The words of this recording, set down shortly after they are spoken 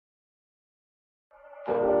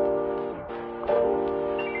Hey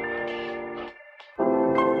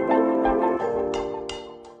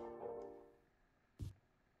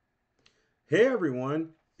everyone,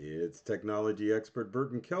 it's technology expert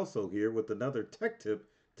Burton Kelso here with another tech tip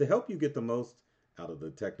to help you get the most out of the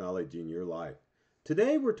technology in your life.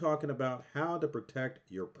 Today we're talking about how to protect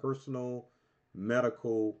your personal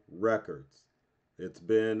medical records. It's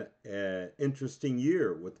been an interesting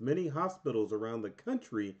year with many hospitals around the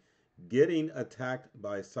country getting attacked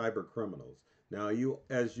by cyber criminals. Now,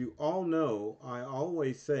 as you all know, I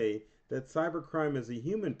always say that cybercrime is a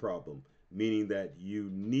human problem, meaning that you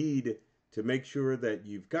need to make sure that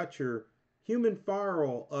you've got your human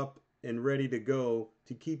firewall up and ready to go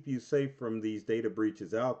to keep you safe from these data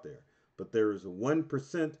breaches out there. But there is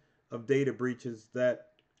 1% of data breaches that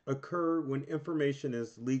occur when information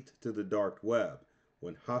is leaked to the dark web.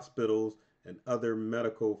 When hospitals and other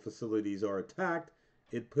medical facilities are attacked,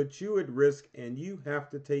 it puts you at risk and you have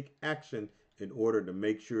to take action in order to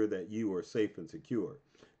make sure that you are safe and secure.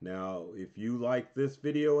 Now, if you like this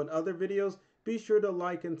video and other videos, be sure to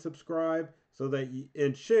like and subscribe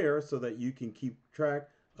and share so that you can keep track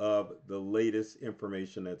of the latest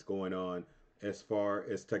information that's going on as far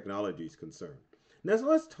as technology is concerned. Now, so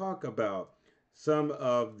let's talk about some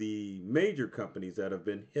of the major companies that have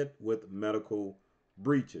been hit with medical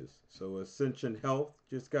breaches. So Ascension Health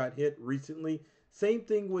just got hit recently. Same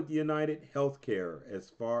thing with United Healthcare as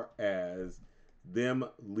far as them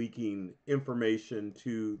leaking information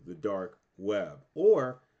to the dark web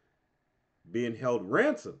or being held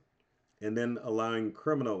ransom and then allowing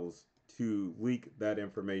criminals to leak that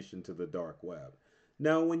information to the dark web.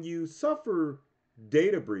 Now, when you suffer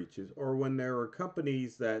data breaches or when there are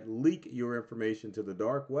companies that leak your information to the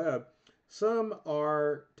dark web, some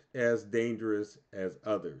are as dangerous as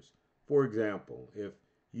others. For example, if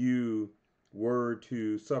you were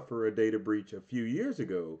to suffer a data breach a few years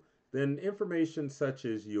ago, then information such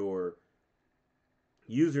as your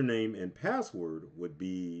username and password would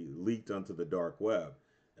be leaked onto the dark web.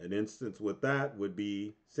 An instance with that would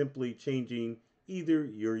be simply changing either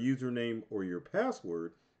your username or your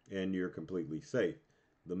password, and you're completely safe.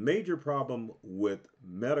 The major problem with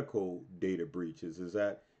medical data breaches is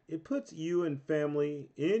that it puts you and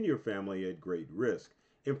your family at great risk.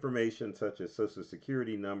 Information such as social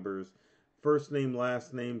security numbers, first name,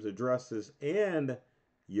 last names, addresses, and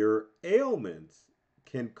your ailments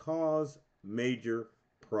can cause major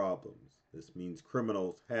problems. This means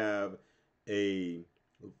criminals have a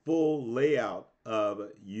full layout of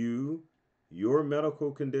you, your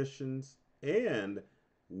medical conditions, and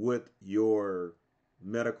with your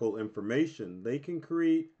medical information, they can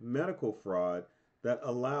create medical fraud that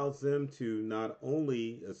allows them to not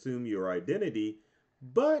only assume your identity,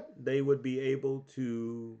 but they would be able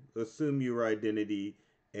to assume your identity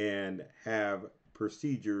and have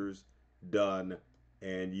procedures done,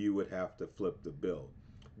 and you would have to flip the bill.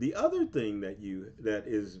 The other thing that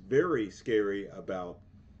is very scary about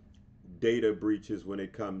data breaches when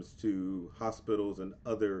it comes to hospitals and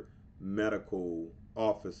other medical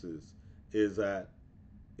offices is that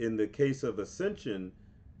in the case of Ascension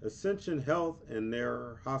Health and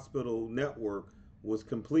their hospital network was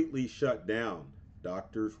completely shut down.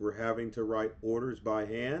 Doctors were having to write orders by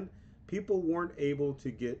hand. People weren't able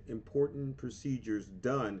to get important procedures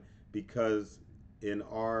done because in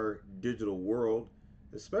our digital world,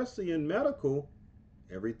 especially in medical,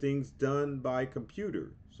 everything's done by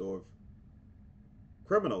computer. So if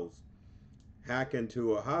criminals hack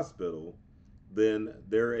into a hospital, then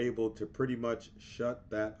they're able to pretty much shut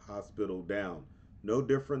that hospital down. No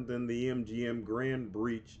different than the MGM Grand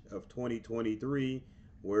breach of 2023,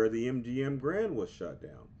 where the MGM Grand was shut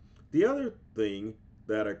down. The other thing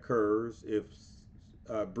that occurs if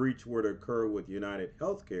a breach were to occur with United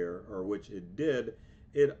Healthcare, or which it did,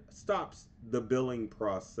 it stops the billing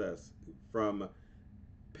process from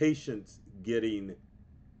patients getting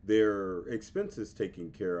their expenses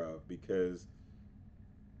taken care of because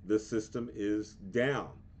the system is down.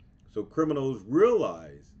 So criminals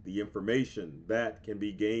realize the information that can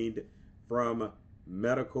be gained from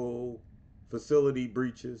medical facility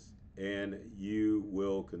breaches, and you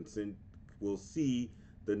will see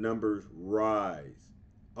the numbers rise.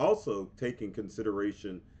 Also, take in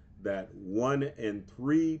consideration that 1 in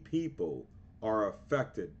 3 people are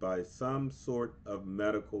affected by some sort of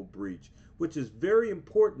medical breach, which is very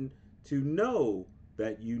important to know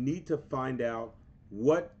that you need to find out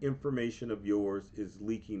what information of yours is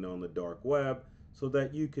leaking on the dark web so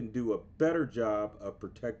that you can do a better job of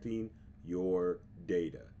protecting your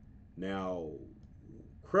data. Now,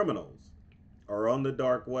 criminals are on the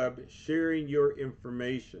dark web sharing your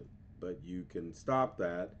information, but you can stop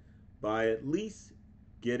that by at least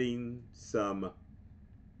getting some,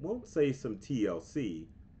 won't say some TLC,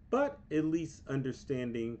 but at least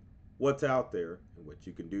understanding what's out there and what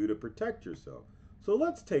you can do to protect yourself. So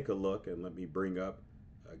let's take a look and let me bring up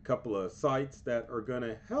a couple of sites that are going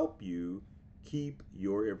to help you keep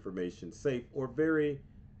your information safe, or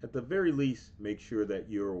at the very least make sure that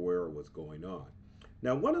you're aware of what's going on.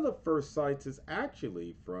 Now, one of the first sites is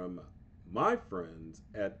actually from my friends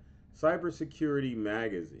at Cybersecurity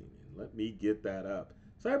Magazine. And let me get that up.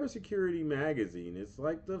 Cybersecurity Magazine is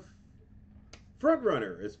like the front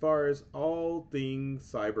runner as far as all things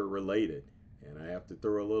cyber related. And I have to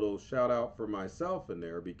throw a little shout out for myself in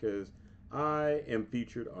there because I am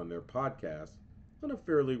featured on their podcast on a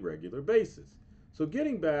fairly regular basis. So,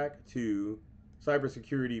 getting back to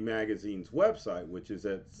Cybersecurity Magazine's website, which is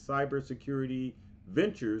at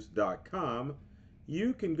cybersecurityventures.com,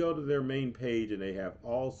 you can go to their main page and they have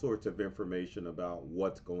all sorts of information about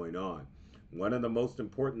what's going on. One of the most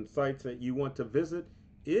important sites that you want to visit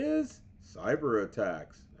is cyber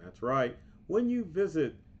attacks. That's right. When you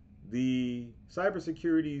visit the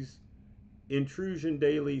Cybersecurity's Intrusion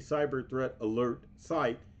Daily Cyber Threat Alert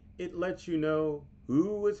site, it lets you know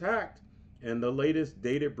who was hacked and the latest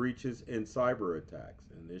data breaches and cyber attacks.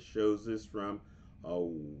 And this shows this from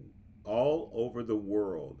all over the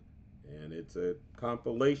world. And it's a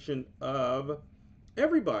compilation of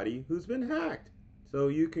everybody who's been hacked. So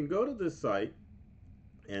you can go to this site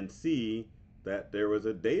and see that there was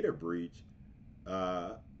a data breach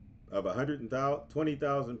of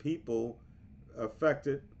 120,000 people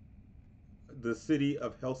affected the city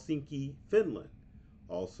of Helsinki, Finland.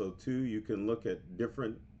 Also, too, you can look at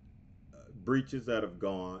different breaches that have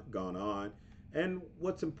gone on. And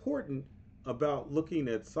what's important about looking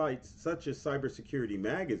at sites such as Cybersecurity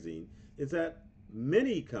Magazine is that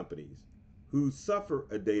many companies who suffer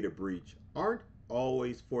a data breach aren't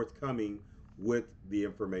always forthcoming with the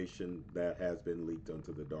information that has been leaked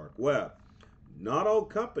onto the dark web. Not all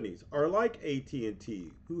companies are like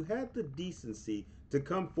AT&T, who had the decency to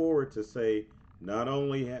come forward to say, not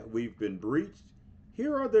only have we've been breached,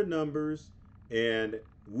 here are the numbers, and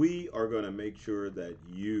we are going to make sure that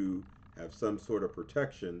you have some sort of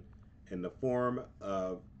protection in the form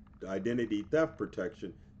of identity theft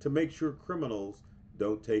protection to make sure criminals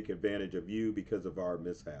don't take advantage of you because of our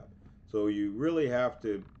mishap. So you really have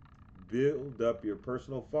to build up your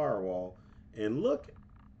personal firewall and look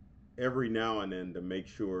every now and then to make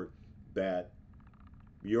sure that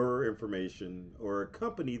your information or a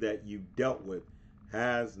company that you dealt with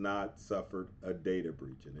has not suffered a data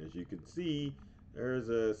breach. And as you can see, there's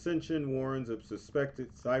Ascension warns of suspected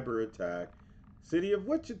cyber attack. City of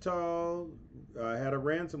Wichita had a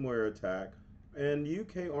ransomware attack, and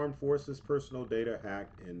UK Armed Forces personal data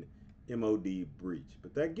hacked and MOD breach.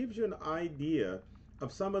 But that gives you an idea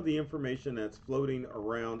of some of the information that's floating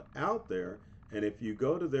around out there. And if you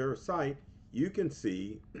go to their site, you can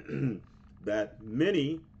see that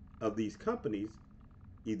many of these companies,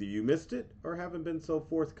 either you missed it or haven't been so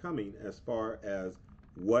forthcoming as far as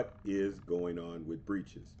what is going on with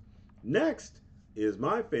breaches. Next is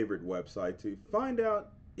my favorite website to find out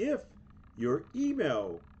if your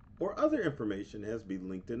email or other information has been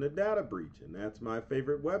linked in a data breach. And that's my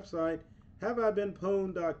favorite website,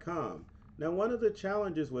 haveibeenpwned.com. Now, one of the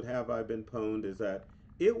challenges with Have I Been Pwned is that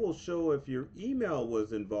it will show if your email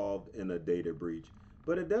was involved in a data breach,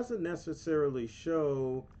 but it doesn't necessarily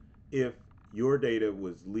show if your data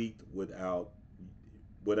was leaked without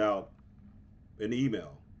an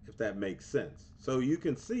email, if that makes sense. So you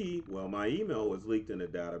can see, well, my email was leaked in a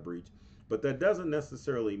data breach, but that doesn't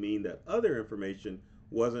necessarily mean that other information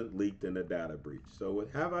wasn't leaked in a data breach. So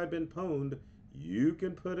with Have I Been Pwned, you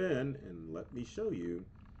can put in, and let me show you,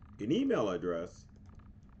 an email address.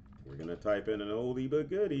 We're going to type in an oldie but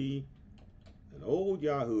goodie, an old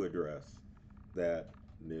Yahoo address that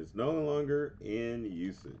is no longer in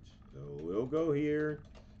usage. So we'll go here,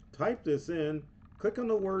 type this in, click on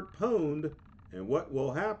the word pwned, and what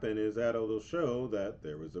will happen is that it'll show that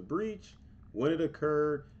there was a breach, when it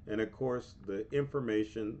occurred, and of course the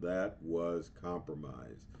information that was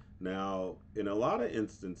compromised. Now, in a lot of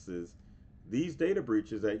instances, these data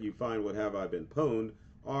breaches that you find with Have I Been Pwned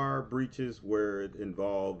are breaches where it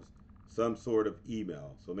involves some sort of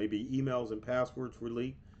email. So maybe emails and passwords were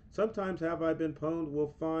leaked. Sometimes Have I Been Pwned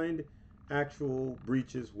will find actual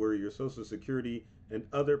breaches where your social security and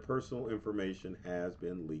other personal information has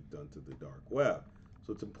been leaked onto the dark web.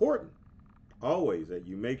 So it's important always that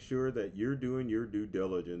you make sure that you're doing your due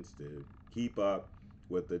diligence to keep up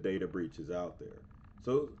with the data breaches out there.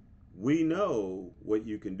 So we know what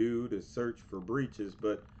you can do to search for breaches,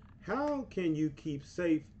 but how can you keep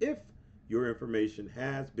safe if your information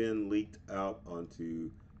has been leaked out onto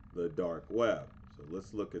the dark web. So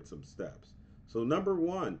let's look at some steps. So number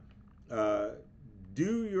one, uh,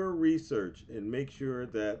 do your research and make sure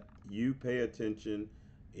that you pay attention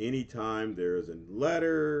anytime there's a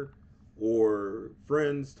letter or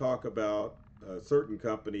friends talk about a certain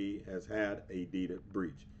company has had a data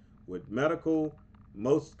breach. With medical,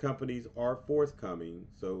 most companies are forthcoming,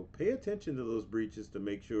 so pay attention to those breaches to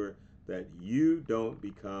make sure that you don't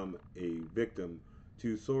become a victim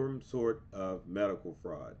to some sort of medical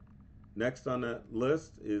fraud. Next on that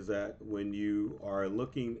list is that when you are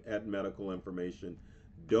looking at medical information,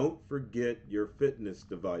 don't forget your fitness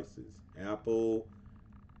devices. Apple,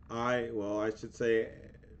 I should say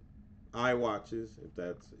iWatches, if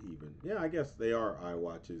that's even. Yeah, I guess they are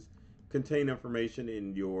iWatches. Contain information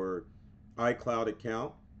in your iCloud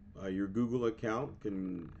account. Your Google account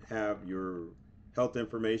can have your health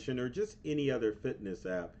information or just any other fitness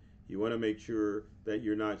app. You want to make sure that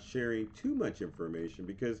you're not sharing too much information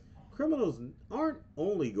because criminals aren't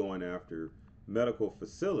only going after medical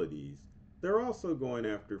facilities, they're also going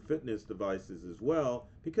after fitness devices as well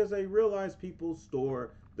because they realize people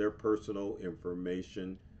store their personal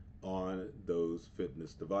information on those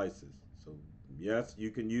fitness devices. So, yes, you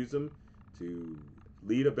can use them to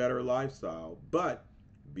lead a better lifestyle, but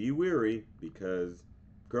be wary because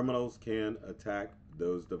criminals can attack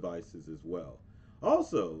those devices as well.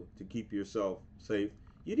 Also, to keep yourself safe,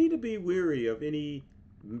 you need to be wary of any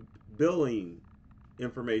billing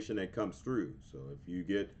information that comes through. So, if you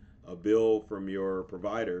get a bill from your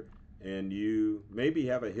provider and you maybe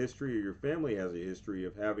have a history or your family has a history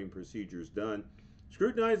of having procedures done,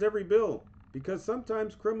 scrutinize every bill because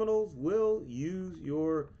sometimes criminals will use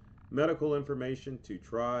your medical information to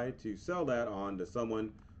try to sell that on to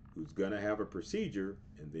someone who's going to have a procedure,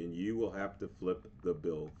 and then you will have to flip the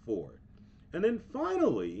bill for it. And then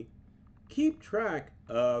finally, keep track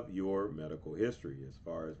of your medical history as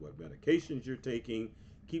far as what medications you're taking.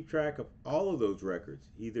 Keep track of all of those records,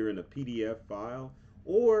 either in a PDF file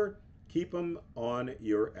or keep them on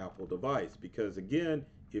your Apple device. Because again,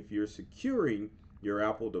 if you're securing your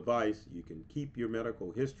Apple device, you can keep your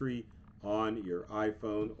medical history on your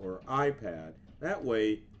iPhone or iPad. That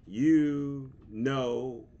way, you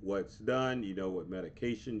know what's done, you know what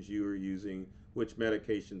medications you are using, which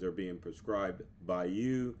medications are being prescribed by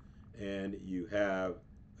you, and you have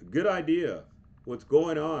a good idea what's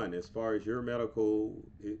going on as far as your medical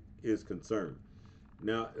is concerned.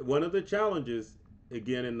 Now, one of the challenges,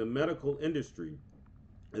 again, in the medical industry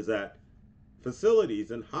is that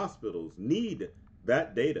facilities and hospitals need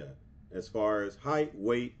that data as far as height,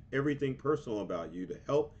 weight, everything personal about you to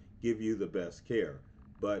help give you the best care.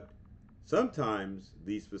 But sometimes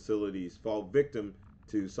these facilities fall victim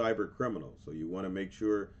to cyber criminals. So you want to make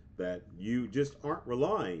sure that you just aren't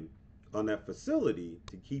relying on that facility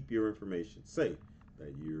to keep your information safe,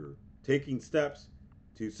 that you're taking steps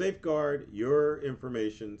to safeguard your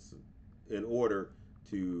information in order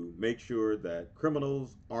to make sure that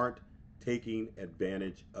criminals aren't taking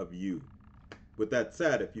advantage of you. With that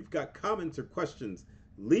said, if you've got comments or questions,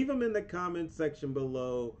 leave them in the comments section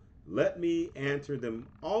below. Let me answer them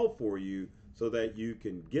all for you so that you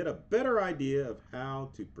can get a better idea of how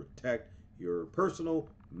to protect your personal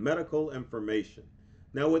medical information.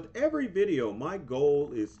 Now, with every video, my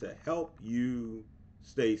goal is to help you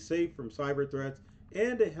stay safe from cyber threats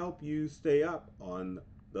and to help you stay up on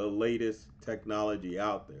the latest technology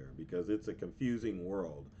out there because it's a confusing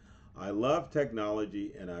world. I love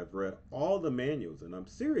technology and I've read all the manuals and I'm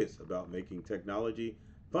serious about making technology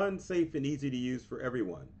fun, safe, and easy to use for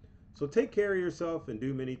everyone. So take care of yourself and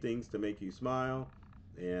do many things to make you smile.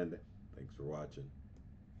 And thanks for watching.